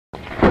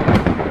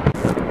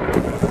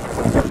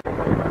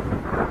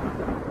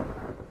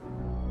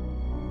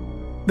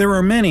There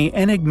are many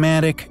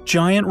enigmatic,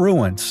 giant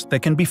ruins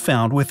that can be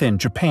found within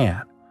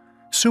Japan.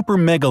 Super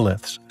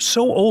megaliths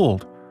so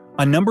old,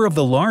 a number of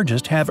the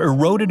largest have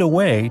eroded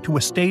away to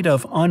a state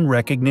of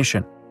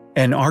unrecognition.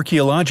 An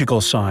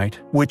archaeological site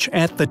which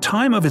at the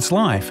time of its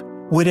life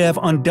would have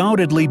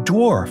undoubtedly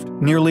dwarfed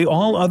nearly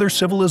all other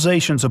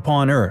civilizations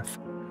upon Earth.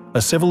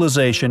 A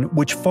civilization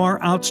which far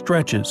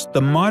outstretches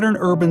the modern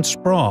urban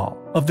sprawl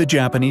of the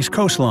Japanese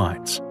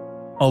coastlines.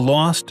 A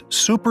lost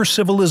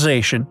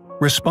super-civilization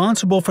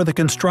responsible for the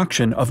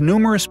construction of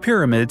numerous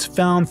pyramids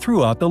found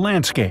throughout the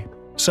landscape,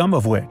 some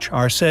of which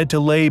are said to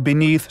lay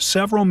beneath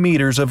several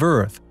meters of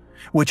earth,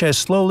 which has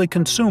slowly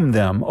consumed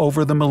them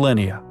over the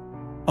millennia.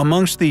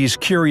 Amongst these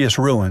curious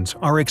ruins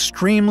are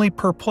extremely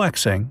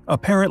perplexing,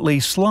 apparently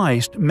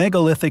sliced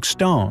megalithic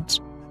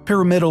stones,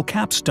 pyramidal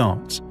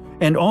capstones,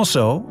 and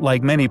also,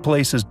 like many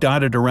places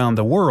dotted around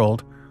the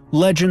world,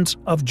 legends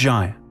of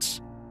giants.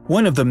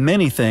 One of the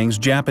many things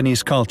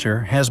Japanese culture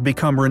has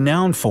become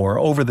renowned for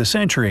over the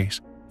centuries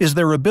is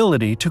their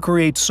ability to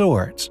create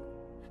swords,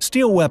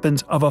 steel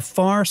weapons of a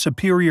far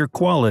superior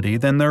quality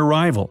than their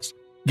rivals,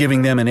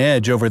 giving them an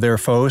edge over their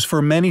foes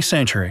for many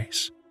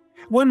centuries.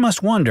 One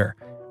must wonder,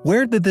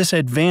 where did this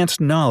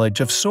advanced knowledge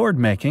of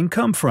sword-making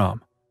come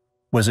from?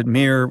 Was it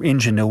mere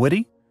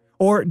ingenuity?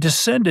 Or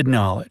descended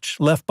knowledge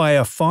left by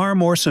a far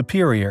more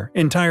superior,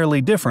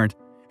 entirely different,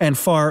 and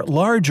far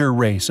larger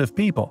race of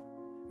people?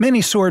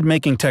 Many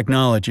sword-making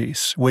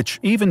technologies, which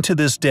even to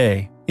this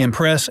day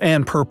impress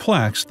and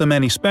perplex the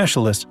many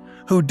specialists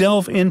who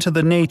delve into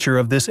the nature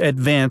of this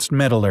advanced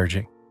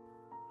metallurgy.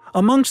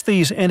 Amongst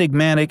these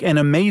enigmatic and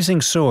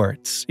amazing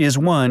swords is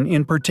one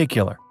in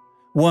particular,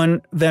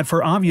 one that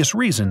for obvious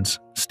reasons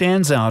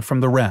stands out from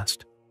the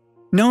rest.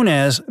 Known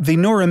as the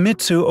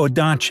Norimitsu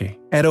Odachi,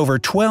 at over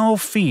 12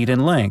 feet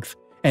in length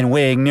and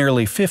weighing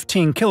nearly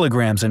 15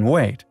 kilograms in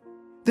weight,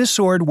 this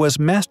sword was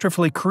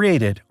masterfully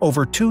created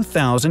over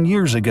 2,000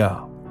 years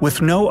ago,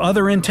 with no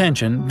other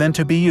intention than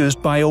to be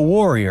used by a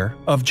warrior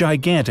of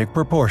gigantic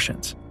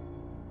proportions.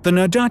 The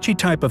Nadachi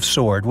type of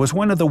sword was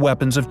one of the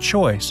weapons of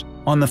choice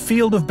on the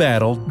field of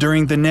battle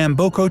during the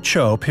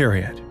Namboku-cho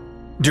period.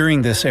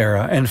 During this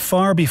era and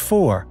far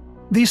before,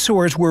 these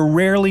swords were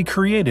rarely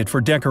created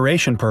for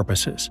decoration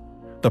purposes.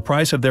 The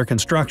price of their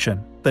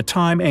construction, the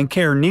time and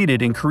care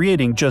needed in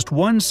creating just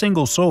one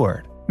single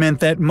sword, meant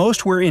that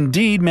most were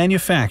indeed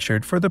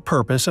manufactured for the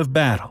purpose of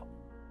battle.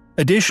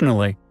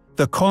 Additionally,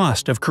 the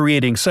cost of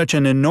creating such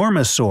an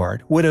enormous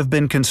sword would have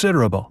been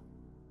considerable.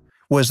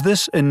 Was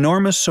this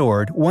enormous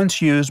sword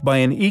once used by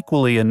an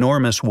equally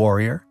enormous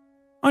warrior?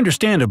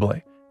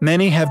 Understandably,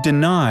 many have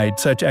denied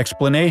such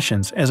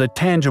explanations as a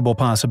tangible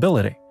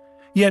possibility.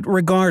 Yet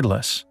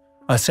regardless,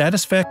 a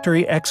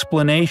satisfactory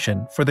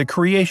explanation for the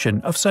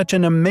creation of such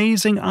an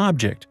amazing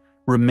object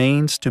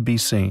remains to be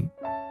seen.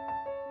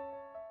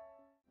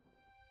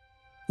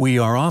 We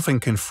are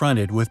often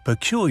confronted with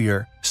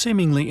peculiar,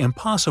 seemingly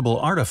impossible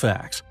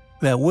artifacts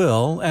that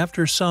will,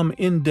 after some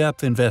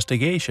in-depth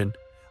investigation,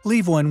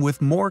 leave one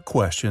with more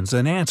questions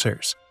than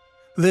answers.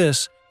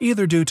 This,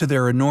 either due to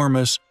their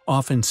enormous,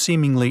 often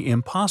seemingly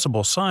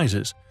impossible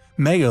sizes,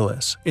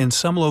 megaliths in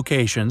some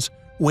locations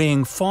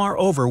weighing far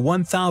over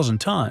 1,000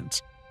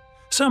 tons.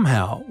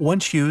 Somehow,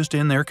 once used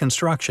in their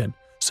construction,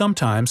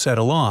 sometimes set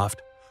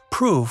aloft,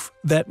 proof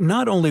that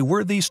not only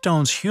were these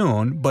stones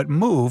hewn but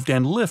moved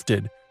and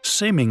lifted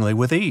seemingly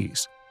with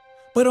ease.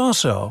 But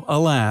also,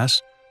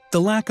 alas, the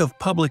lack of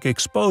public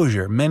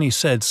exposure many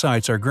said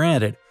sites are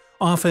granted,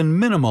 often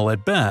minimal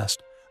at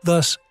best,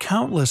 thus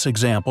countless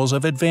examples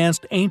of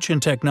advanced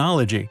ancient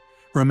technology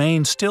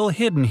remain still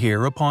hidden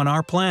here upon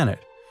our planet.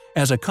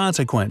 As a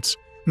consequence,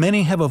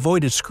 many have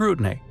avoided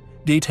scrutiny.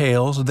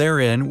 Details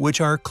therein which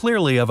are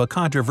clearly of a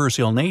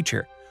controversial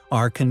nature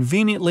are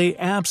conveniently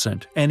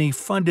absent any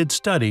funded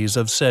studies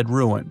of said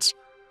ruins.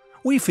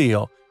 We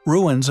feel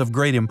ruins of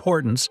great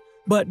importance,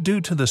 but due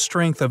to the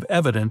strength of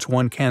evidence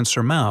one can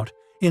surmount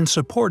in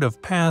support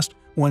of past,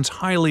 once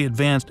highly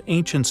advanced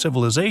ancient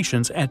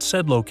civilizations at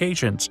said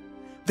locations,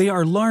 they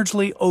are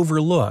largely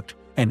overlooked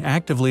and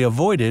actively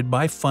avoided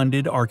by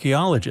funded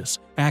archaeologists,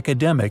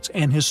 academics,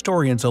 and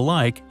historians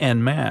alike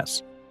en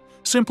masse.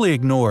 Simply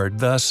ignored,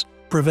 thus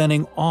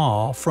preventing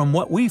awe from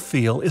what we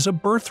feel is a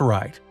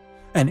birthright,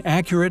 an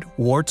accurate,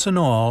 warts and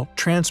all,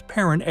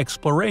 transparent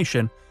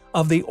exploration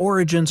of the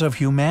origins of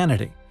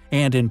humanity,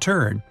 and in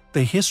turn,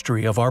 the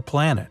history of our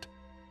planet.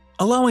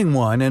 Allowing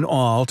one and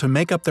all to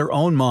make up their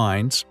own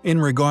minds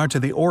in regard to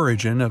the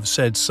origin of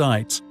said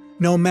sites,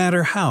 no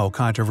matter how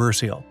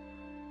controversial.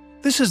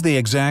 This is the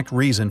exact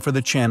reason for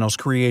the channel's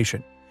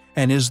creation,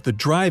 and is the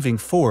driving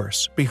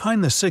force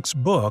behind the 6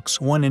 books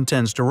one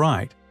intends to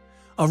write,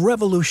 a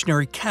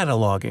revolutionary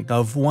cataloging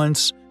of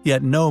once,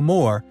 yet no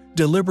more,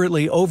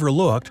 deliberately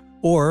overlooked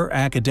or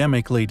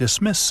academically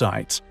dismissed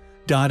sites,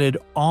 dotted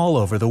all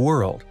over the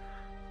world.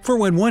 For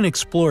when one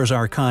explores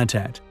our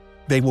content,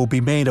 they will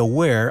be made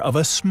aware of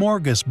a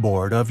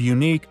smorgasbord of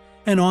unique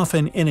and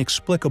often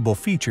inexplicable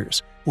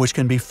features which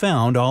can be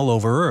found all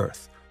over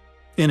Earth.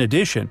 In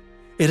addition,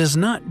 it is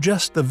not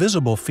just the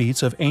visible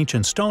feats of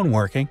ancient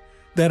stoneworking,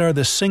 that are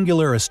the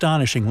singular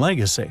astonishing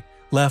legacy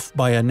left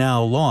by a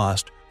now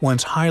lost,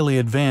 once highly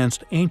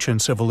advanced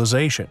ancient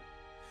civilization.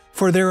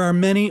 For there are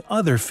many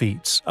other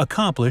feats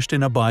accomplished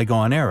in a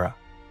bygone era.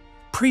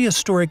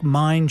 Prehistoric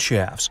mine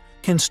shafts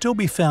can still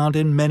be found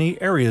in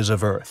many areas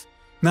of Earth.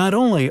 Not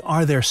only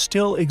are there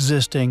still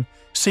existing,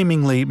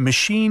 seemingly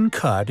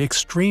machine-cut,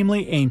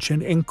 extremely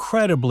ancient,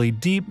 incredibly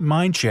deep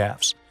mine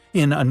shafts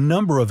in a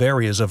number of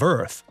areas of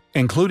Earth,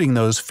 including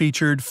those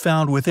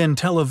found within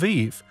Tel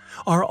Aviv,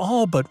 are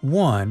all but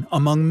one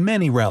among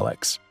many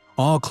relics,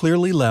 all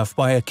clearly left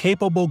by a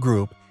capable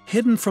group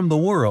hidden from the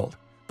world.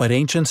 But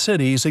ancient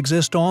cities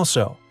exist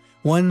also,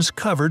 ones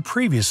covered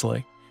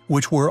previously,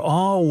 which were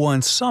all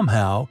once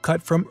somehow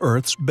cut from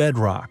Earth's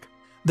bedrock,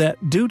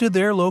 that due to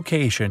their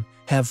location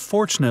have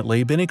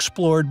fortunately been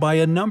explored by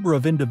a number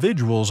of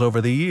individuals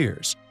over the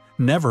years,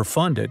 never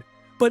funded,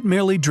 but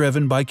merely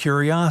driven by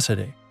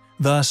curiosity.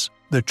 Thus,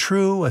 the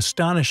true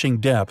astonishing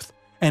depth,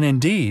 and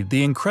indeed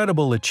the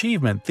incredible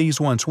achievement these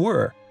once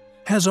were,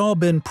 has all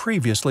been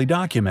previously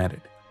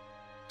documented.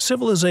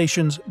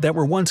 Civilizations that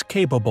were once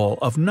capable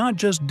of not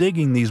just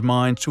digging these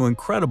mines to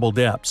incredible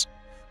depths,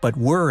 but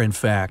were in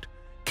fact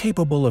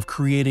capable of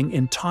creating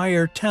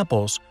entire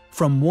temples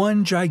from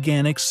one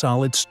gigantic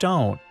solid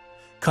stone,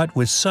 cut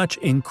with such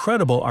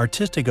incredible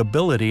artistic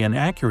ability and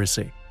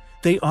accuracy,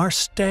 they are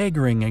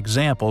staggering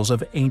examples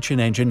of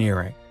ancient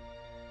engineering.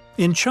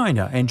 In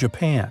China and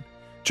Japan,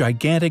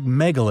 gigantic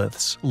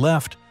megaliths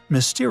left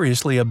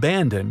mysteriously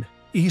abandoned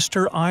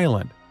Easter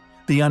Island,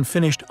 the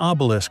unfinished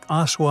obelisk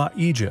Aswa,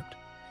 Egypt,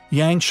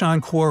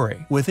 Yangshan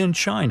Quarry within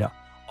China,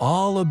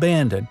 all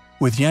abandoned,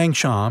 with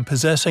Yangshan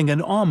possessing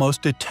an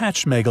almost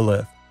detached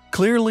megalith,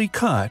 clearly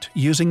cut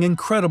using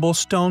incredible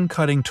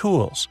stone-cutting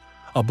tools,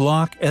 a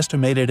block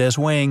estimated as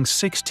weighing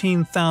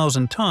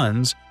 16,000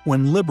 tons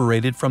when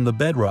liberated from the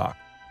bedrock.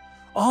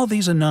 All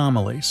these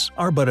anomalies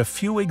are but a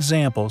few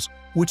examples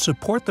which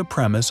support the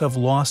premise of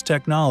lost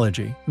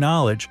technology,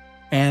 knowledge,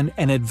 and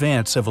an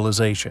advanced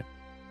civilization.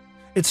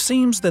 It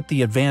seems that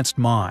the advanced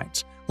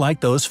mines, like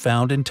those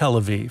found in Tel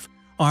Aviv,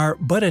 are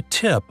but a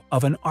tip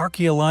of an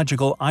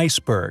archaeological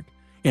iceberg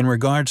in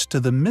regards to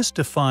the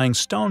mystifying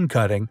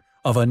stone-cutting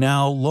of a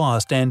now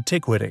lost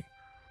antiquity.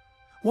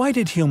 Why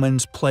did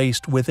humans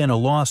placed within a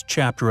lost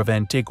chapter of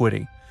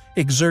antiquity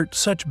exert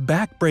such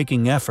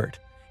backbreaking effort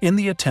in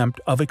the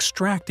attempt of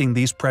extracting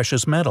these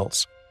precious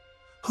metals?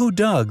 Who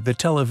dug the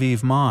Tel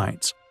Aviv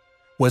mines?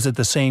 Was it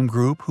the same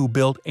group who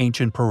built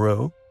ancient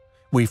Peru?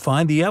 We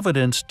find the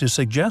evidence to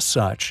suggest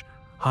such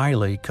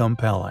highly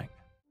compelling.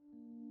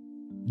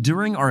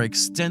 During our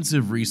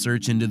extensive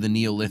research into the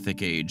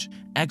Neolithic Age,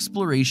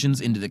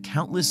 explorations into the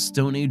countless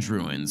Stone Age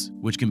ruins,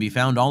 which can be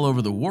found all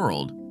over the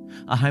world,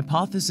 a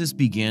hypothesis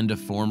began to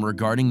form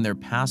regarding their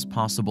past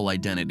possible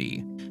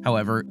identity.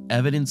 However,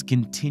 evidence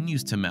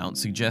continues to mount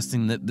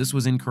suggesting that this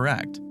was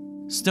incorrect.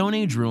 Stone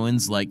Age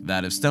ruins like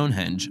that of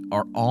Stonehenge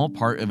are all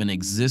part of an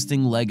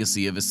existing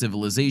legacy of a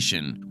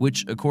civilization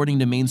which, according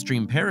to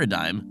mainstream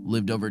paradigm,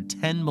 lived over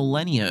 10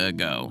 millennia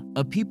ago.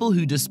 A people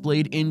who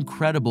displayed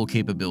incredible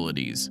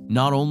capabilities,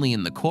 not only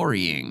in the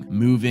quarrying,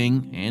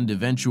 moving, and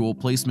eventual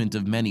placement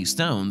of many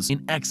stones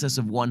in excess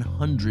of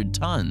 100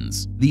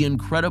 tons. The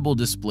incredible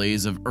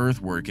displays of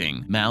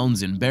earthworking,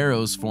 mounds and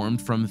barrows formed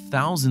from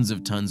thousands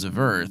of tons of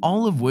earth,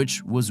 all of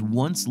which was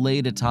once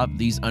laid atop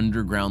these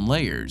underground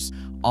layers.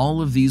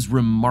 All of these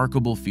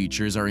remarkable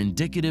features are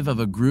indicative of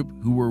a group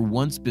who were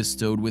once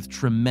bestowed with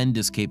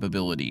tremendous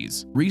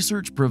capabilities.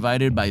 Research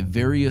provided by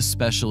various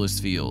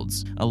specialist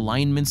fields,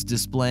 alignments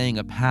displaying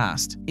a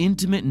past,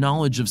 intimate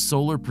knowledge of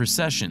solar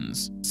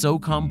precessions, so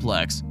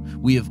complex,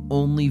 we have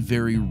only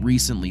very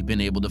recently been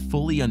able to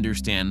fully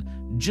understand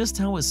just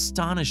how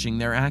astonishing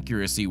their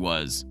accuracy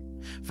was.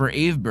 For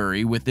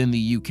Avebury within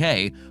the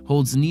UK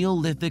holds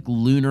Neolithic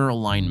lunar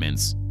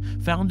alignments,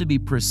 found to be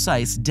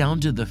precise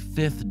down to the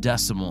 5th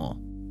decimal.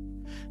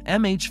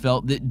 MH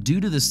felt that due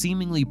to the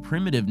seemingly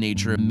primitive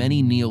nature of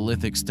many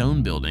Neolithic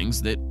stone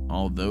buildings that,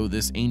 although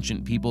this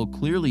ancient people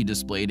clearly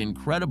displayed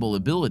incredible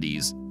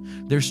abilities,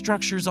 their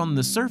structures on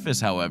the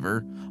surface,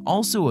 however,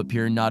 also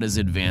appear not as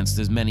advanced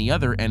as many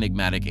other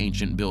enigmatic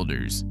ancient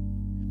builders.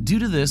 Due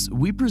to this,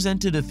 we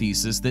presented a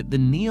thesis that the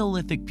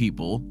Neolithic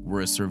people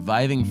were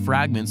surviving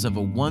fragments of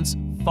a once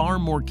far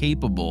more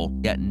capable,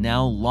 yet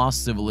now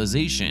lost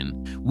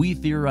civilization. We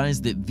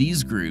theorized that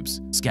these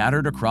groups,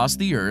 scattered across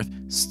the earth,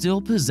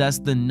 still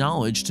possessed the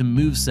knowledge to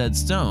move said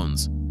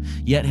stones,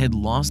 yet had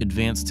lost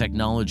advanced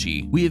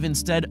technology. We have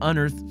instead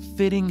unearthed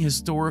fitting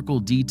historical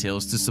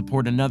details to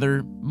support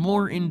another,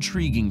 more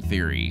intriguing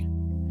theory.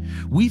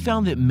 We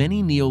found that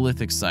many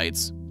Neolithic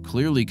sites,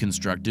 clearly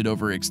constructed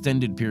over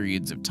extended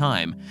periods of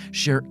time,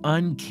 share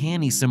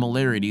uncanny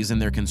similarities in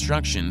their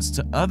constructions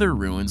to other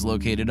ruins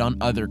located on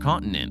other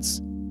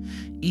continents,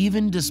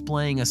 even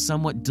displaying a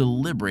somewhat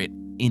deliberate,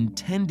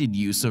 intended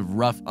use of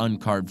rough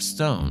uncarved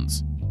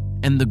stones.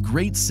 And the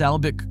Great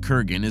Salbik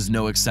Kurgan is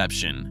no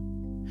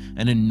exception.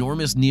 An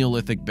enormous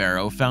Neolithic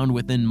barrow found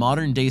within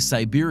modern-day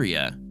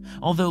Siberia.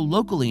 Although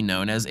locally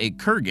known as a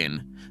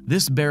kurgan,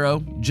 This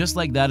barrow, just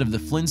like that of the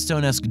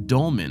Flintstone-esque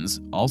dolmens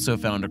also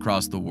found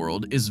across the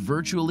world, is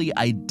virtually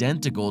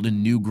identical to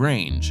New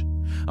Grange,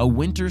 a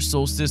winter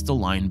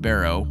solstice-aligned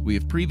barrow we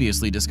have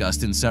previously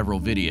discussed in several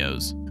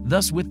videos.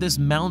 Thus, with this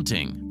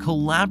mounting,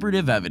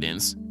 collaborative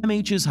evidence,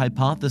 MH's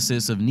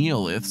hypothesis of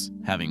Neoliths,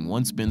 having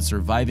once been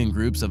surviving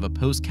groups of a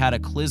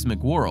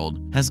post-cataclysmic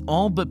world, has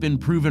all but been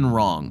proven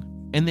wrong,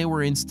 and they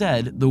were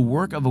instead the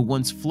work of a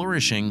once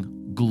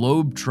flourishing,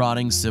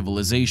 globe-trotting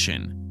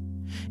civilization.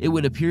 It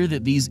would appear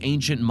that these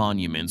ancient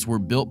monuments were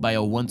built by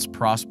a once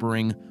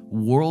prospering,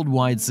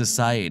 worldwide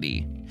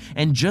society,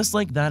 and just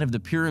like that of the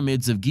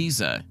pyramids of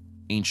Giza,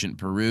 ancient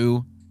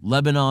Peru,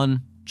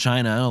 Lebanon,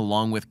 China,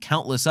 along with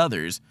countless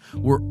others,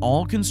 were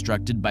all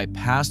constructed by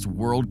past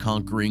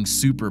world-conquering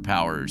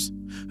superpowers,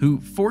 who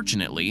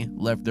fortunately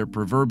left their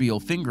proverbial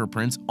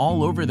fingerprints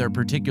all over their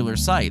particular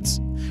sites,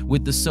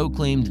 with the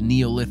so-claimed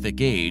Neolithic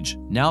Age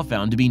now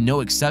found to be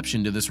no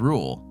exception to this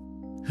rule.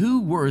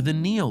 Who were the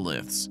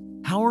Neoliths?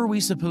 How are we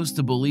supposed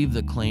to believe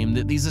the claim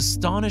that these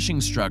astonishing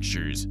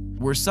structures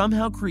were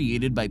somehow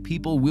created by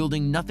people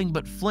wielding nothing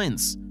but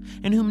flints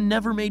and whom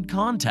never made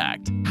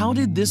contact? How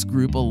did this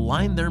group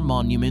align their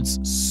monuments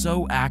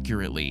so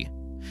accurately?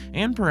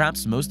 And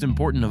perhaps most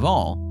important of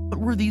all,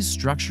 what were these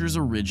structures'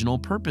 original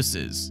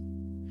purposes?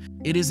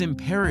 It is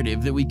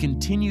imperative that we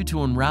continue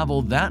to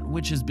unravel that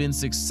which has been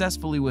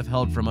successfully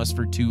withheld from us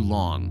for too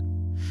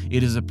long.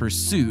 It is a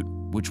pursuit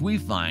which we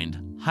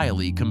find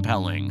highly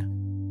compelling.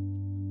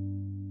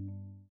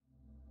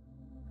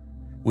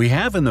 We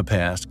have in the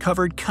past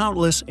covered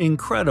countless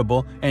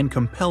incredible and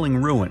compelling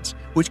ruins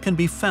which can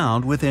be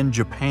found within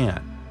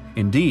Japan,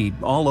 indeed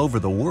all over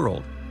the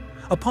world,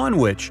 upon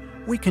which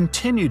we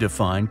continue to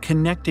find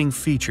connecting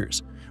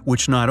features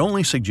which not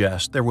only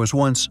suggest there was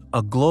once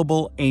a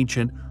global,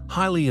 ancient,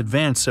 highly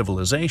advanced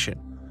civilization,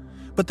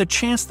 but the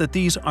chance that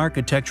these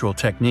architectural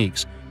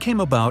techniques came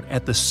about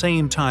at the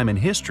same time in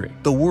history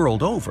the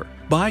world over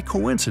by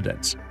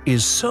coincidence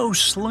is so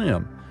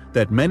slim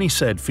that many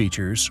said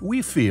features,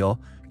 we feel,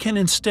 can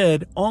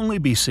instead only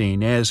be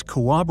seen as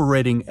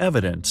corroborating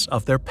evidence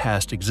of their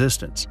past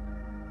existence.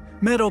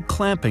 Metal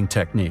clamping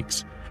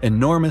techniques,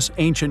 enormous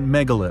ancient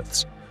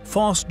megaliths,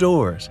 false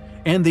doors,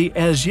 and the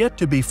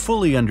as-yet-to-be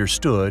fully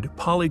understood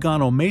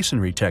polygonal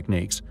masonry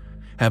techniques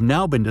have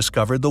now been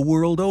discovered the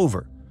world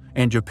over,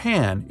 and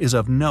Japan is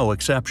of no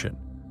exception.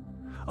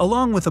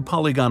 Along with the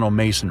polygonal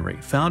masonry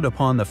found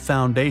upon the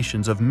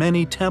foundations of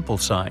many temple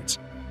sites,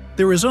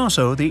 there is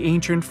also the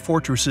ancient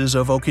fortresses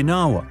of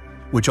Okinawa,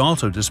 which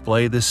also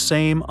display the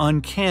same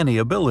uncanny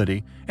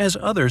ability as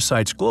other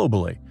sites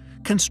globally,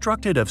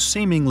 constructed of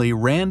seemingly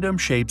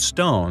random-shaped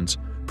stones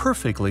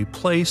perfectly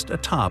placed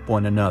atop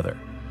one another.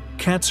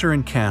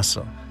 Katsurin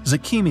Castle,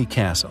 Zakimi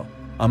Castle,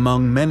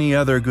 among many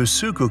other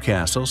Gusuku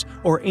castles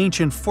or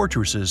ancient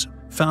fortresses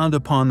found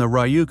upon the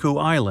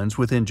Ryukyu Islands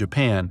within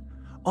Japan,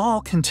 all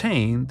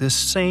contain this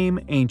same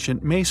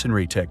ancient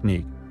masonry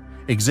technique,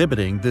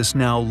 exhibiting this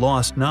now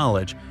lost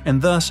knowledge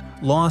and thus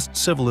lost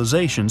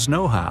civilization's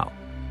know-how.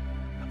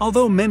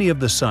 Although many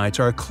of the sites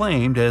are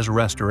claimed as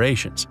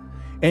restorations,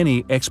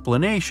 any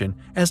explanation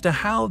as to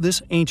how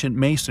this ancient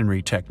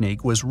masonry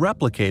technique was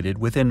replicated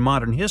within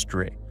modern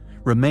history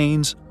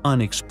remains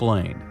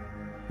unexplained.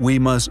 We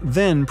must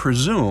then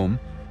presume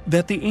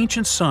that the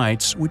ancient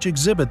sites which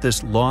exhibit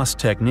this lost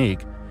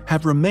technique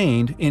have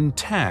remained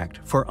intact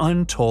for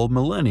untold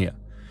millennia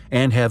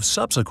and have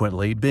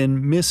subsequently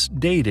been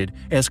misdated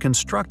as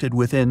constructed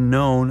within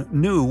known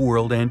New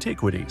World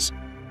antiquities.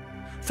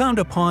 Found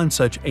upon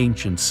such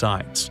ancient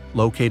sites,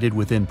 located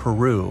within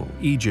Peru,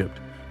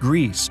 Egypt,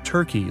 Greece,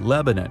 Turkey,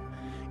 Lebanon,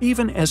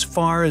 even as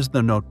far as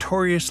the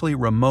notoriously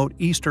remote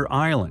Easter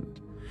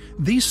Island,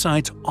 these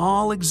sites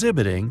all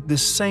exhibiting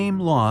this same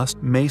lost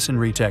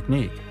masonry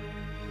technique.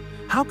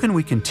 How can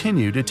we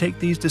continue to take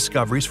these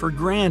discoveries for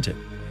granted,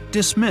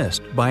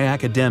 dismissed by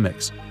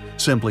academics,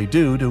 simply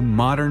due to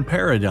modern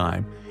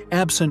paradigm,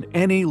 absent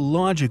any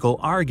logical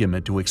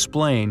argument to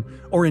explain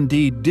or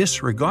indeed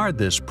disregard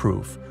this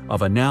proof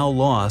of a now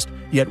lost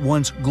yet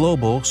once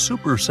global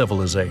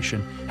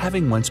super-civilization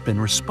having once been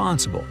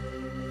responsible?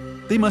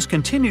 They must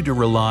continue to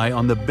rely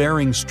on the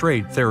Bering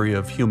Strait theory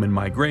of human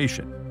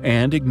migration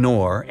and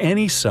ignore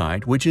any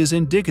site which is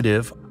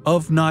indicative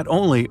of not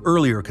only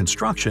earlier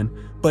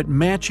construction but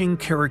matching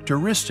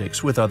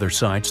characteristics with other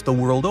sites the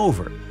world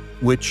over,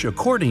 which,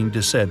 according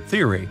to said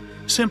theory,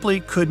 simply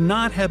could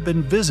not have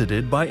been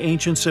visited by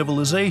ancient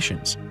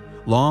civilizations,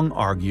 long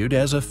argued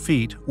as a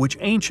feat which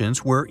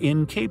ancients were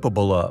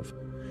incapable of.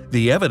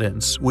 The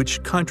evidence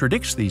which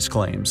contradicts these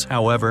claims,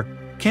 however,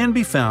 can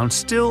be found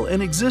still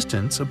in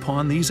existence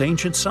upon these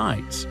ancient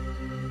sites.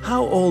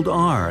 How old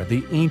are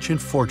the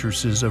ancient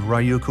fortresses of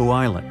Ryukyu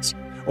Islands,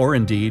 or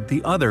indeed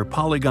the other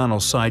polygonal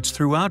sites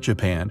throughout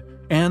Japan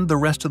and the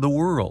rest of the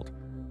world?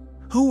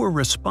 Who were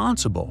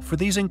responsible for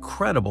these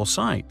incredible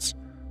sites?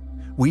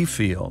 We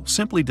feel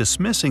simply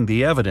dismissing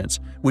the evidence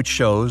which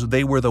shows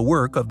they were the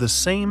work of the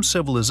same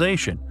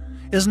civilization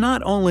is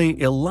not only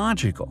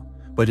illogical,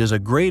 but is a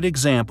great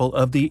example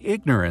of the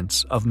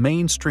ignorance of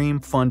mainstream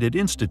funded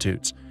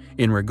institutes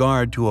in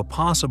regard to a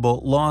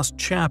possible lost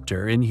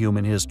chapter in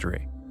human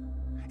history.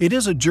 It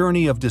is a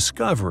journey of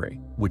discovery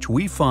which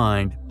we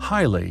find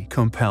highly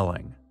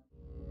compelling.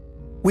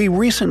 We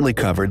recently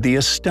covered the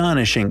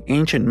astonishing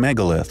ancient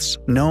megaliths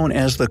known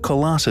as the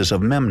Colossus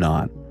of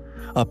Memnon,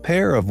 a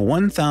pair of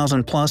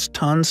 1,000-plus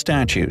ton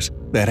statues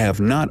that have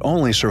not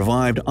only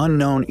survived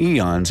unknown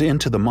eons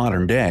into the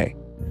modern day,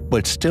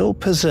 but still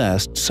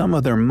possessed some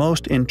of their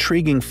most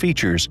intriguing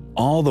features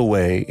all the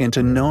way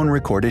into known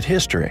recorded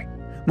history,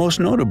 most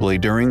notably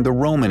during the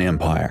Roman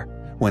Empire,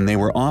 when they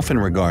were often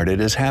regarded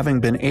as having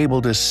been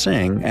able to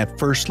sing at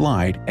first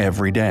light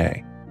every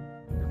day.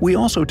 We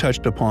also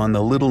touched upon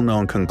the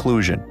little-known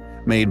conclusion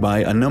made by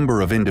a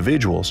number of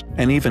individuals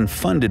and even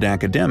funded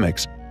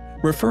academics,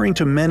 referring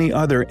to many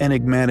other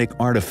enigmatic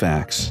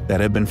artifacts that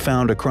have been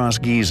found across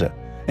Giza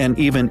and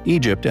even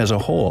Egypt as a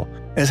whole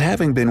as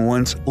having been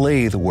once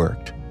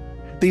lathe-worked.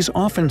 These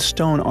often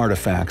stone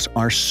artifacts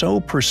are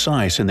so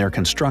precise in their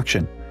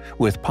construction,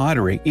 with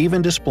pottery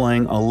even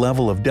displaying a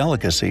level of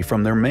delicacy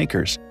from their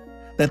makers,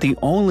 that the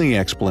only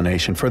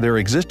explanation for their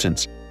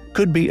existence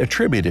could be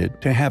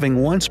attributed to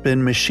having once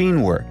been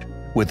machine-worked,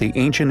 with the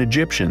ancient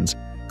Egyptians,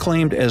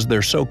 claimed as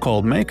their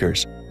so-called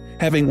makers,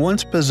 having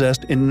once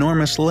possessed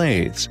enormous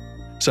lathes,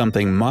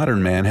 something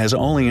modern man has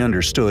only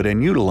understood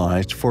and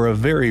utilized for a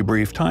very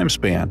brief time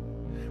span,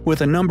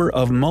 with a number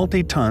of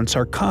multi-ton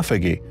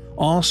sarcophagi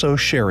also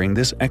sharing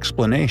this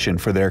explanation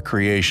for their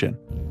creation.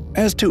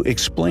 As to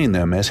explain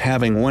them as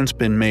having once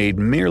been made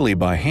merely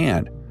by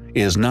hand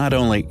is not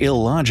only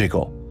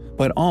illogical,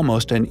 but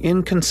almost an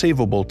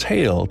inconceivable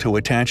tale to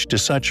attach to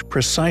such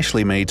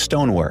precisely made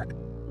stonework.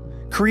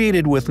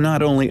 Created with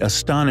not only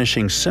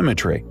astonishing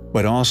symmetry,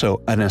 but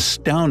also an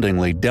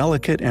astoundingly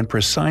delicate and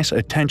precise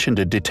attention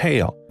to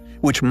detail,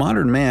 which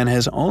modern man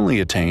has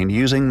only attained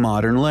using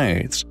modern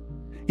lathes.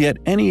 Yet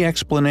any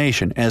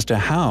explanation as to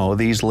how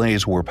these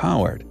lathes were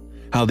powered,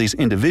 how these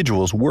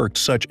individuals worked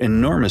such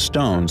enormous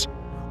stones,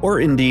 or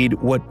indeed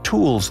what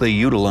tools they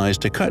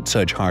utilized to cut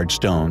such hard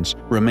stones,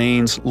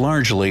 remains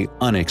largely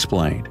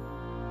unexplained.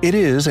 It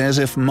is as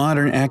if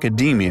modern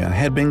academia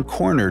had been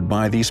cornered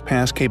by these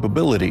past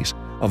capabilities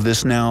of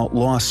this now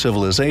lost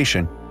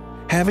civilization,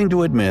 having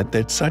to admit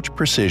that such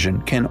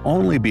precision can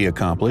only be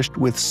accomplished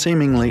with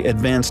seemingly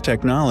advanced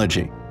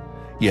technology,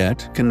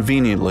 yet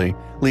conveniently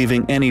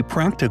leaving any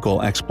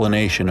practical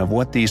explanation of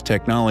what these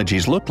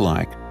technologies looked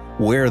like,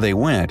 where they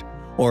went,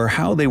 or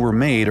how they were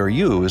made or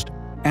used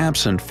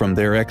absent from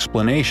their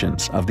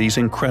explanations of these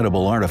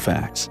incredible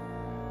artifacts.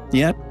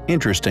 Yet,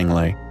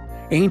 interestingly,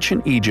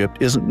 ancient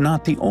Egypt is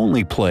not the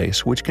only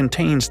place which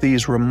contains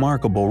these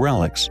remarkable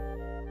relics.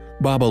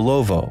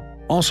 Babalovo,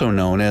 also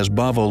known as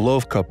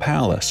Bavolovka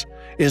Palace,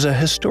 is a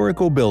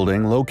historical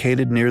building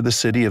located near the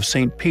city of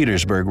St.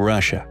 Petersburg,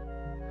 Russia.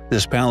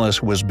 This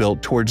palace was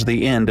built towards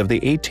the end of the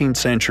 18th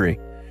century,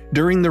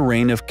 during the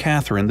reign of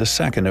Catherine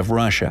II of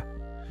Russia,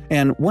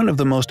 and one of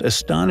the most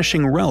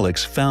astonishing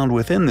relics found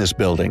within this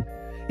building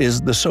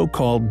is the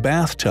so-called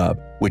bathtub,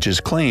 which is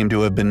claimed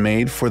to have been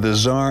made for the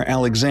Tsar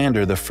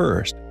Alexander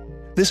I.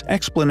 This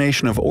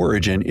explanation of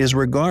origin is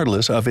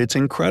regardless of its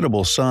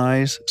incredible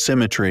size,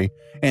 symmetry,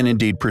 and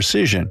indeed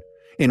precision,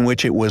 in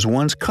which it was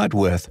once cut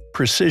with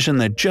precision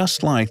that,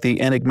 just like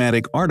the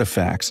enigmatic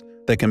artifacts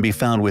that can be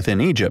found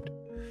within Egypt,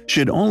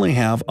 should only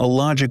have a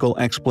logical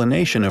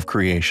explanation of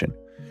creation,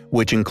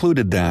 which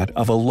included that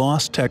of a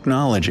lost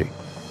technology,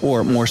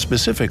 or more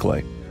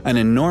specifically, an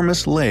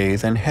enormous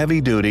lathe and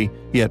heavy-duty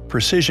yet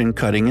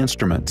precision-cutting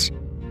instruments.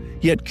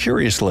 Yet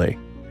curiously,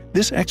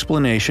 this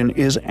explanation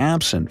is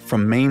absent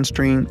from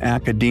mainstream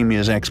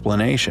academia's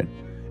explanation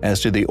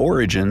as to the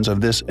origins of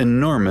this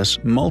enormous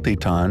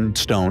multi-ton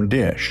stone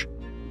dish.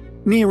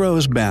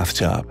 Nero's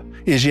bathtub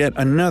is yet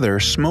another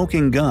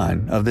smoking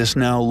gun of this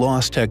now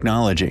lost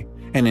technology,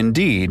 and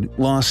indeed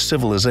lost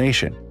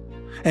civilization.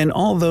 And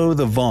although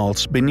the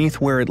vaults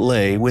beneath where it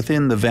lay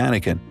within the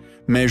Vatican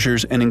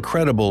measures an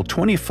incredible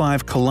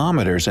 25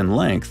 kilometers in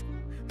length,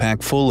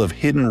 packed full of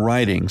hidden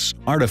writings,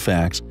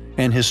 artifacts,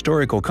 and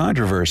historical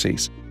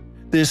controversies,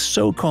 this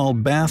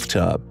so-called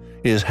bathtub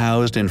is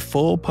housed in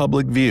full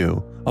public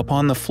view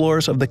upon the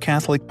floors of the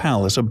Catholic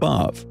palace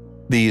above.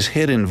 These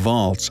hidden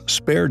vaults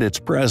spared its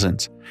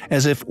presence,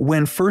 as if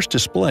when first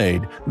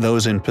displayed,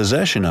 those in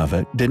possession of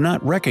it did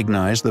not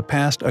recognize the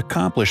past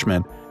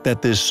accomplishment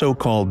that this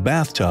so-called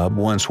bathtub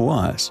once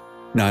was.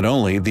 Not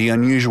only the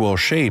unusual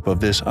shape of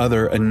this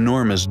other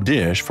enormous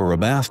dish for a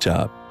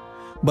bathtub,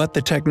 but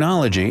the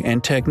technology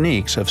and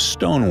techniques of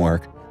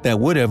stonework that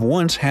would have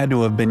once had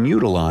to have been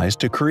utilized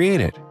to create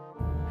it.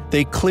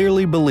 They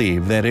clearly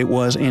believe that it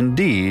was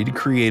indeed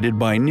created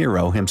by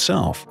Nero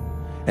himself,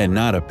 and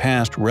not a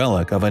past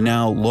relic of a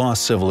now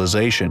lost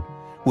civilization,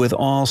 with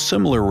all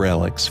similar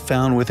relics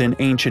found within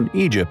ancient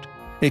Egypt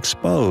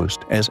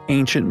exposed as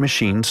ancient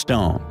machine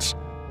stones.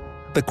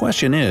 The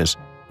question is,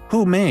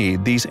 who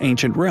made these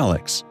ancient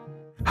relics?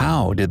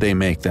 How did they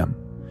make them?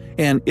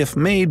 And if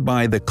made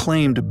by the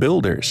claimed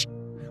builders,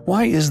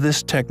 why is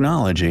this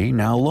technology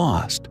now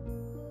lost?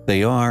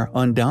 They are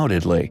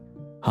undoubtedly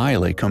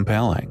highly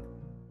compelling.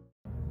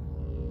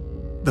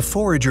 The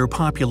forager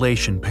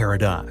population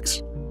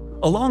paradox.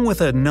 Along with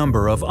a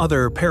number of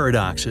other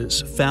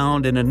paradoxes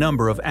found in a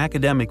number of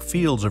academic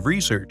fields of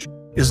research,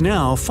 is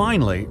now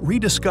finally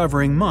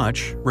rediscovering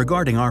much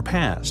regarding our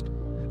past,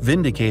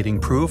 vindicating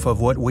proof of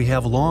what we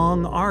have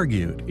long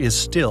argued is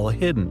still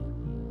hidden.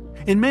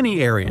 In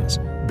many areas,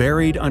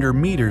 buried under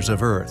meters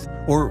of earth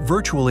or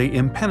virtually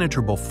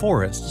impenetrable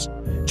forests,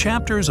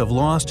 chapters of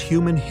lost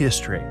human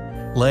history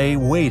lay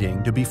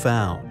waiting to be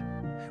found,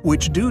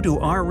 which, due to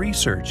our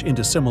research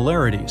into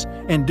similarities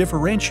and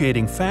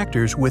differentiating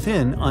factors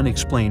within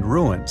unexplained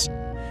ruins,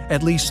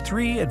 at least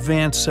 3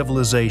 advanced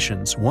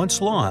civilizations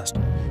once lost,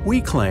 we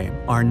claim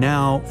are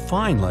now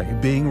finally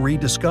being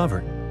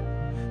rediscovered.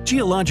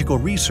 Geological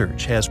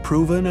research has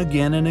proven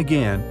again and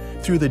again,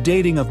 through the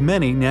dating of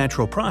many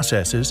natural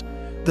processes,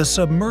 the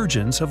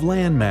submergence of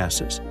land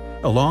masses,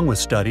 along with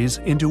studies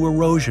into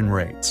erosion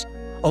rates.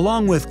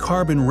 Along with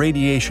carbon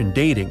radiation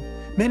dating,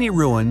 many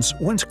ruins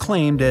once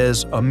claimed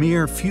as a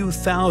mere few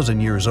thousand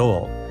years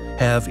old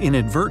have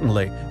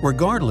inadvertently,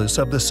 regardless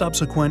of the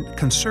subsequent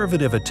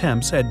conservative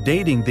attempts at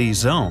dating these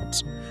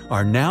zones,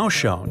 are now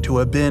shown to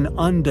have been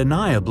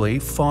undeniably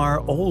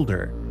far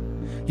older.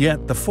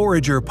 Yet the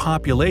forager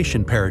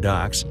population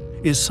paradox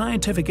is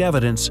scientific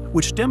evidence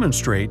which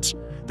demonstrates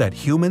that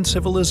human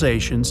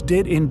civilizations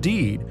did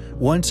indeed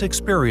once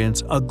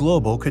experience a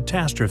global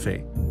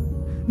catastrophe.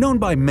 Known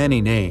by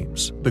many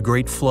names, the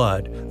Great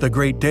Flood, the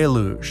Great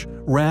Deluge,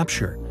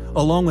 Rapture,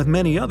 along with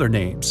many other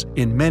names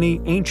in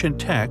many ancient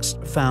texts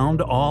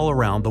found all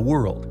around the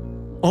world.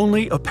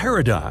 Only a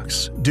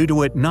paradox due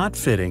to it not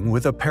fitting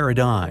with a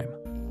paradigm.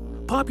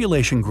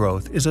 Population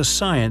growth is a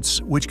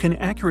science which can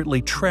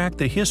accurately track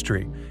the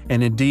history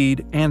and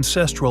indeed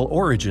ancestral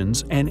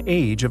origins and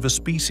age of a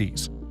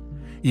species.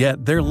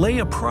 Yet there lay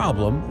a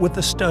problem with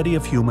the study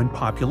of human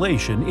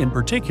population in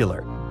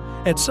particular.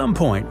 At some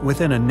point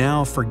within a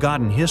now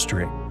forgotten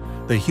history,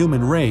 the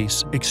human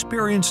race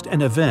experienced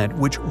an event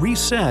which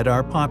reset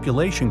our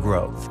population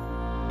growth.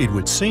 It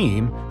would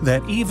seem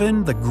that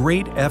even the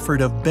great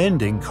effort of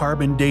bending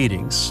carbon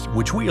datings,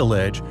 which we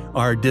allege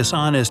are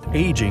dishonest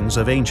agings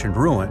of ancient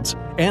ruins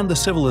and the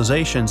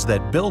civilizations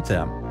that built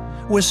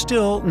them, was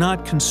still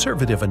not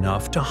conservative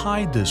enough to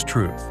hide this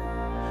truth.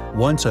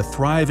 Once a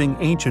thriving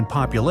ancient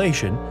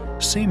population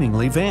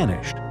seemingly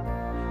vanished.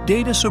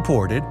 Data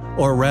supported,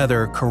 or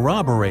rather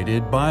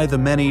corroborated by the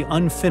many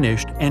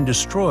unfinished and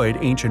destroyed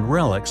ancient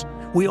relics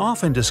we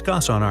often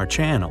discuss on our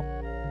channel.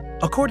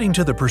 According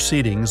to the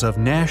proceedings of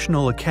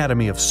National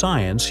Academy of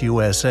Science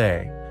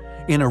USA,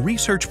 in a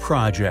research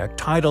project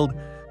titled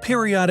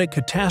 "Periodic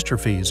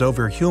Catastrophes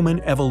Over Human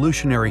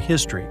Evolutionary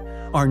History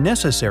Are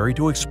Necessary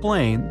to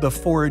Explain the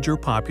Forager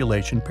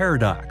Population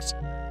Paradox,"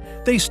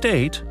 they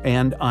state,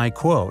 and I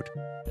quote,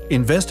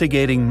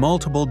 "Investigating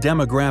multiple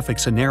demographic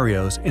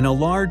scenarios in a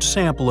large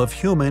sample of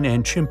human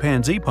and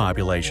chimpanzee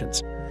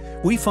populations,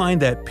 we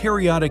find that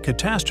periodic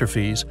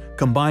catastrophes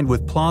combined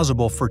with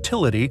plausible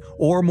fertility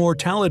or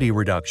mortality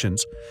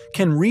reductions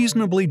can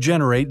reasonably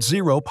generate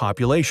zero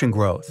population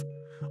growth.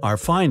 Our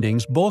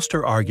findings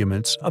bolster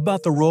arguments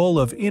about the role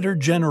of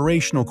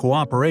intergenerational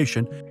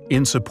cooperation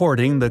in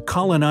supporting the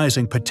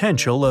colonizing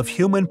potential of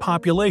human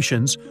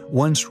populations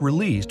once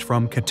released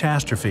from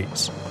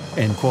catastrophes."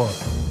 End quote.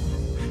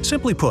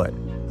 Simply put,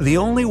 the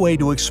only way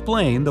to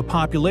explain the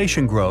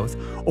population growth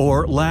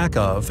or lack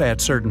of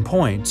at certain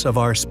points of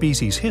our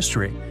species'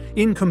 history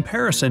in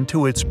comparison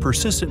to its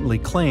persistently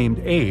claimed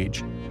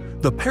age,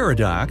 the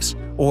paradox,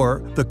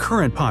 or the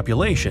current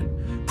population,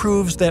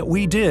 proves that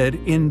we did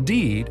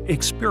indeed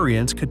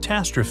experience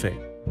catastrophe.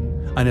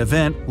 An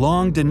event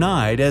long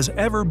denied as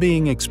ever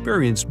being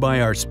experienced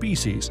by our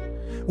species,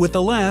 with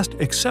the last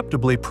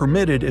acceptably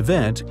permitted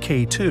event,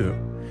 K2,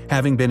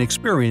 having been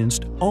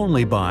experienced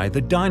only by the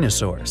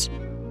dinosaurs.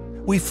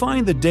 We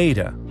find the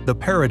data, the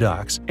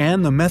paradox,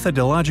 and the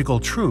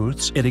methodological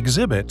truths it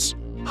exhibits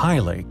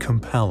highly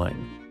compelling.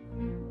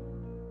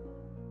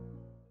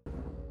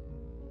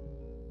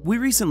 We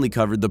recently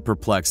covered the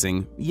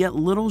perplexing, yet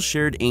little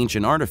shared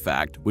ancient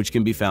artifact which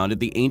can be found at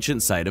the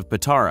ancient site of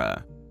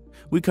Patara.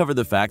 We covered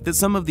the fact that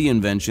some of the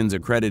inventions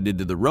accredited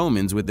to the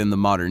Romans within the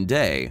modern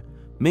day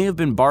may have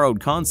been borrowed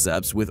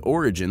concepts with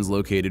origins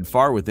located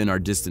far within our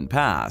distant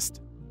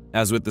past.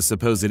 As with the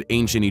supposed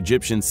ancient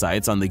Egyptian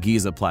sites on the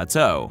Giza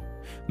Plateau,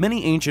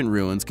 many ancient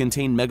ruins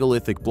contain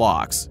megalithic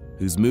blocks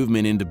whose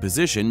movement into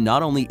position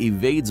not only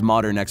evades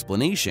modern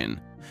explanation,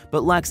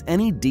 but lacks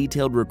any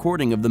detailed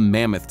recording of the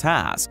mammoth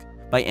task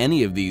by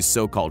any of these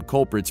so-called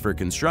culprits for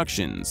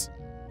constructions.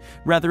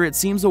 Rather, it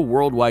seems a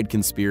worldwide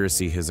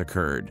conspiracy has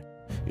occurred.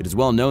 It is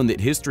well known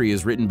that history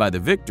is written by the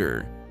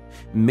victor.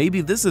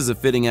 Maybe this is a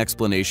fitting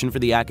explanation for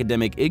the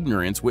academic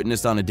ignorance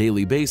witnessed on a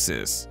daily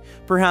basis.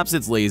 Perhaps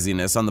it's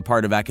laziness on the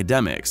part of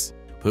academics,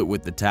 put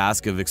with the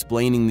task of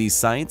explaining these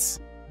sites?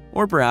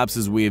 Or perhaps,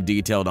 as we have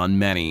detailed on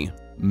many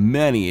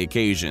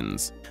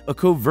occasions, a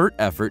covert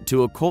effort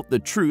to occult the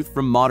truth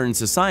from modern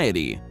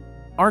society.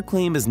 Our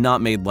claim is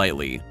not made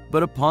lightly,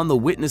 but upon the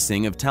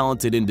witnessing of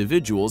talented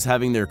individuals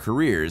having their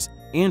careers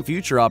and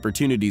future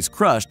opportunities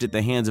crushed at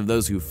the hands of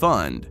those who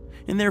fund,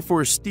 and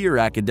therefore steer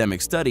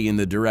academic study in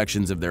the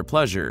directions of their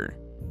pleasure.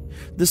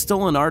 The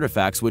stolen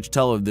artifacts which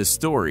tell of this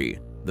story,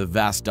 the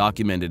vast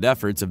documented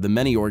efforts of the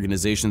many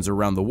organizations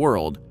around the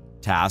world,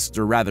 tasked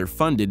or rather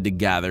funded to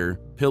gather,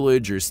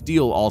 pillage, or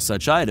steal all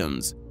such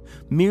items,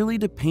 merely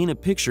to paint a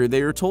picture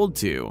they are told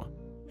to.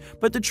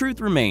 But the truth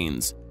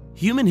remains,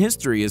 human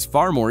history is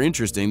far more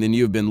interesting than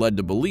you have been led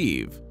to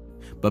believe.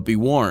 But be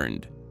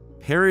warned,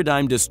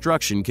 paradigm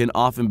destruction can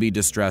often be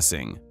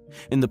distressing,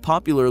 and the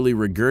popularly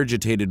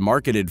regurgitated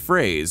marketed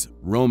phrase,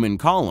 Roman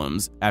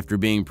columns, after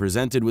being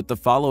presented with the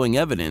following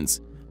evidence,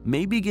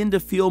 may begin to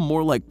feel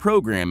more like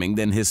programming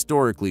than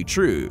historically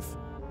truth.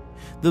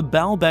 The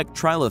Baalbek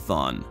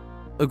Trilithon,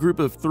 a group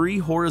of 3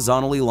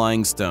 horizontally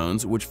lying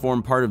stones which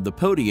form part of the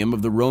podium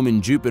of the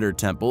Roman Jupiter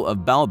temple of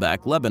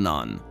Baalbek,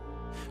 Lebanon.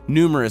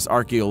 Numerous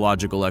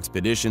archaeological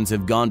expeditions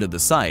have gone to the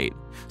site,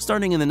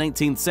 starting in the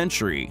 19th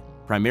century,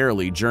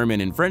 primarily German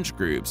and French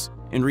groups,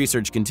 and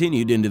research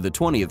continued into the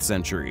 20th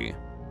century.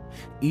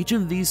 Each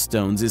of these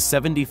stones is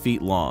 70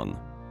 feet long,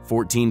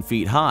 14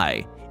 feet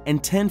high,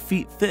 and 10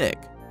 feet thick,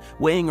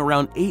 weighing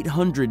around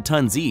 800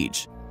 tons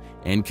each.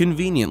 And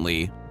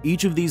conveniently,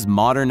 each of these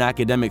modern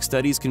academic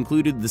studies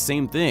concluded the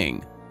same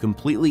thing,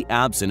 completely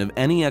absent of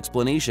any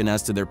explanation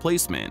as to their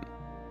placement.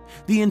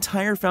 The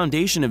entire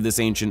foundation of this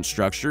ancient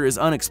structure is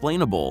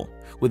unexplainable,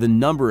 with a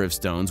number of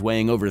stones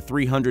weighing over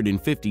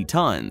 350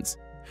 tons,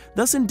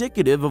 thus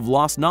indicative of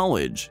lost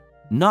knowledge,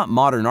 not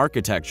modern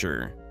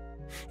architecture.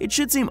 It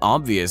should seem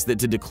obvious that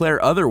to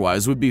declare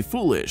otherwise would be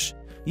foolish,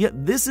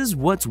 yet this is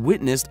what's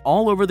witnessed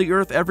all over the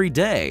earth every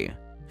day.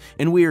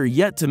 And we are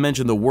yet to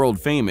mention the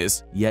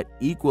world-famous, yet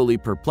equally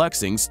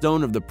perplexing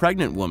Stone of the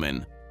Pregnant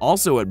Woman,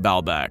 also at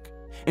Baalbek,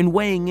 and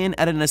weighing in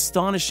at an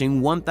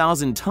astonishing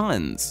 1,000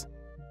 tons.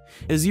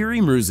 As Yuri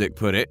Mruzek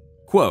put it,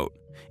 quote,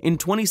 "In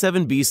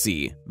 27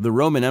 BC, the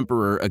Roman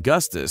Emperor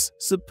Augustus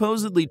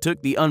supposedly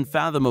took the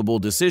unfathomable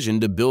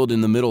decision to build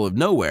in the middle of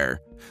nowhere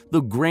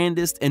the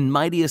grandest and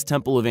mightiest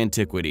temple of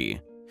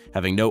antiquity,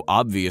 having no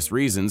obvious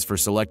reasons for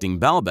selecting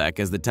Baalbek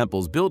as the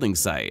temple's building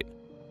site.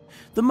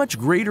 The much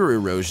greater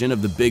erosion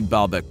of the big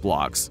Baalbek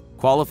blocks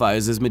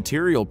qualifies as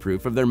material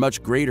proof of their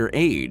much greater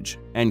age."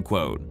 End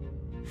quote.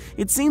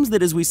 It seems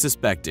that, as we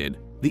suspected,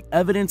 the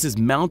evidence is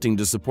mounting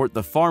to support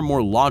the far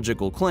more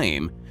logical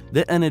claim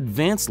that an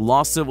advanced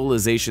lost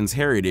civilization's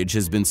heritage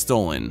has been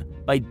stolen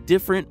by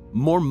different,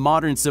 more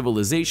modern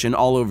civilization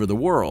all over the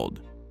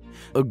world.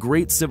 A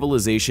great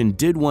civilization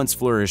did once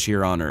flourish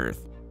here on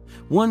Earth,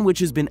 one which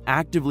has been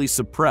actively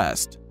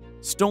suppressed,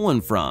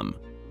 stolen from,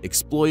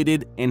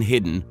 exploited, and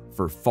hidden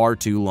for far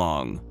too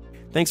long.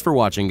 Thanks for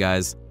watching,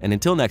 guys, and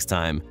until next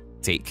time,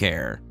 take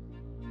care.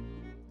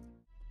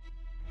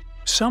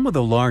 Some of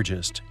the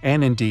largest,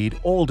 and indeed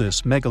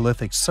oldest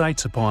megalithic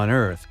sites upon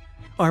Earth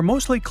are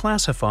mostly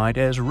classified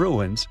as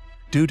ruins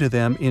due to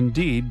them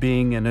indeed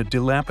being in a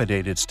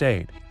dilapidated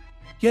state.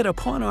 Yet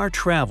upon our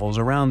travels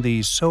around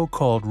these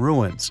so-called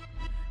ruins,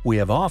 we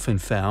have often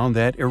found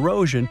that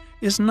erosion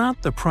is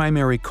not the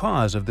primary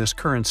cause of this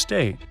current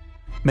state.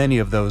 Many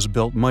of those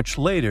built much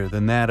later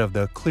than that of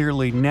the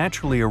clearly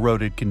naturally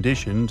eroded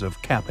conditions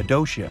of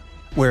Cappadocia,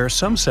 where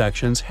some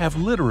sections have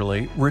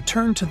literally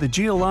returned to the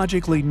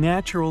geologically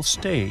natural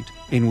state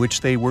in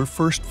which they were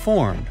first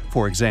formed,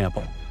 for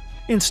example.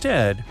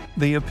 Instead,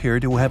 they appear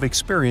to have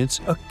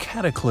experienced a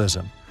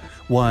cataclysm,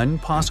 one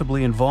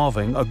possibly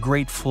involving a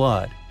great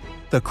flood.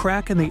 The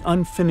crack in the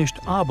unfinished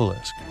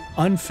obelisk,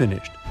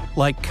 unfinished,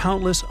 like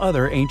countless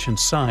other ancient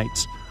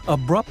sites,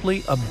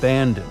 abruptly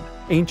abandoned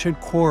ancient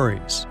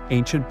quarries,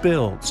 ancient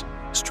builds,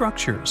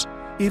 structures,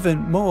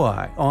 even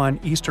moai on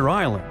Easter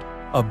Island,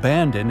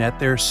 abandoned at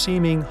their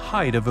seeming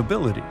height of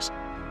abilities.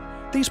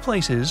 These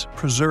places,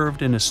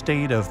 preserved in a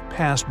state of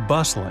past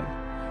bustling,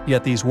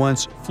 yet these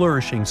once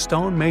flourishing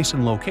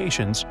stonemason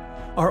locations,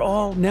 are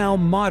all now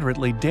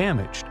moderately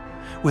damaged,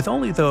 with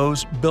only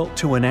those built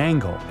to an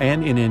angle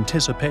and in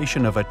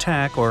anticipation of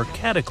attack or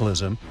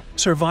cataclysm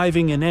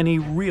surviving in any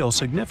real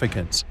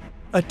significance,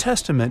 a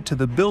testament to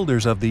the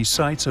builders of these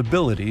sites'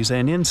 abilities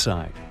and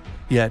insight,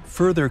 yet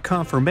further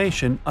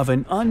confirmation of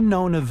an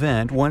unknown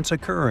event once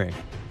occurring.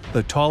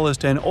 The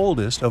tallest and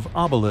oldest of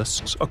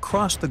obelisks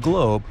across the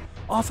globe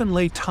often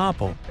lay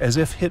toppled as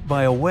if hit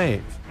by a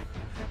wave.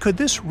 Could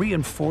this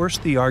reinforce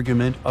the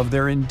argument of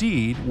there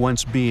indeed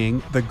once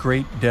being the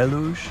Great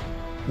Deluge,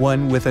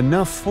 one with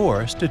enough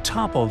force to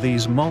topple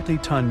these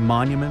multi-ton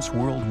monuments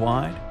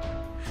worldwide?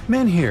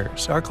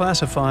 Menhirs are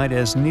classified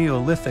as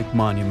Neolithic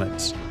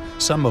monuments,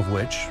 some of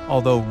which,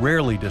 although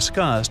rarely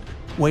discussed,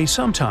 weigh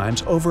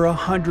sometimes over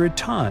 100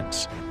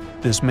 tons.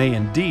 This may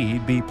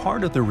indeed be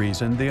part of the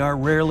reason they are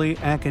rarely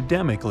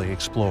academically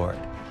explored.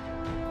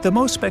 The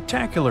most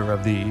spectacular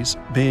of these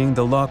being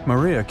the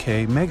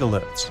Lochmariaque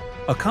megaliths,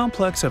 a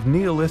complex of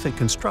Neolithic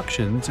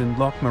constructions in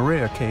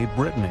Lochmariaque,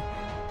 Brittany.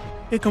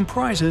 It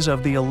comprises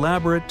of the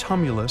elaborate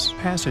tumulus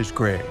passage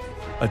grave,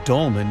 a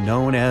dolmen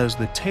known as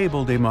the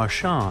Table des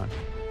Marchands,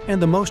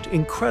 and the most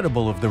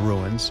incredible of the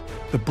ruins,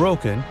 the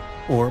broken,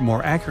 or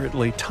more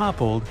accurately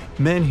toppled,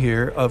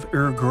 menhir of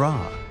Ur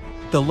Gra.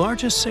 the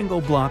largest single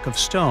block of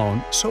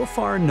stone so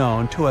far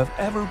known to have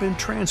ever been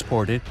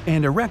transported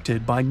and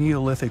erected by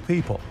Neolithic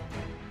people.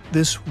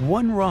 This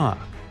one rock,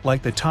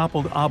 like the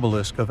toppled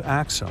obelisk of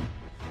Axum,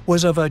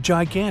 was of a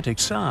gigantic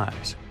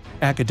size,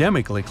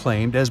 academically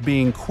claimed as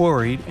being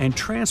quarried and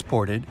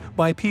transported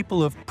by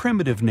people of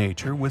primitive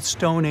nature with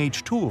Stone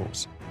Age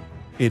tools.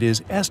 It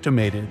is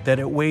estimated that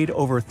it weighed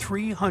over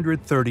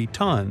 330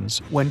 tons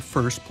when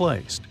first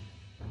placed.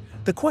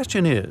 The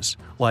question is,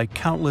 like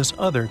countless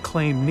other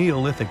claimed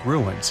Neolithic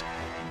ruins,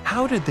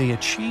 how did they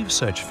achieve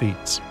such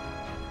feats?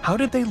 How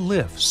did they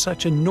lift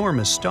such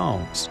enormous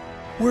stones?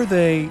 Were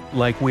they,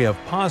 like we have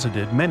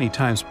posited many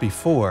times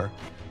before,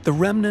 the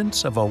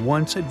remnants of a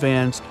once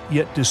advanced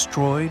yet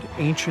destroyed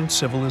ancient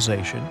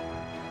civilization?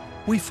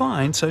 We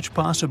find such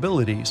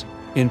possibilities,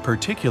 in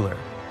particular,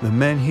 the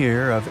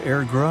menhir of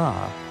Ergra,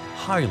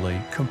 highly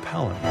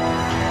compelling.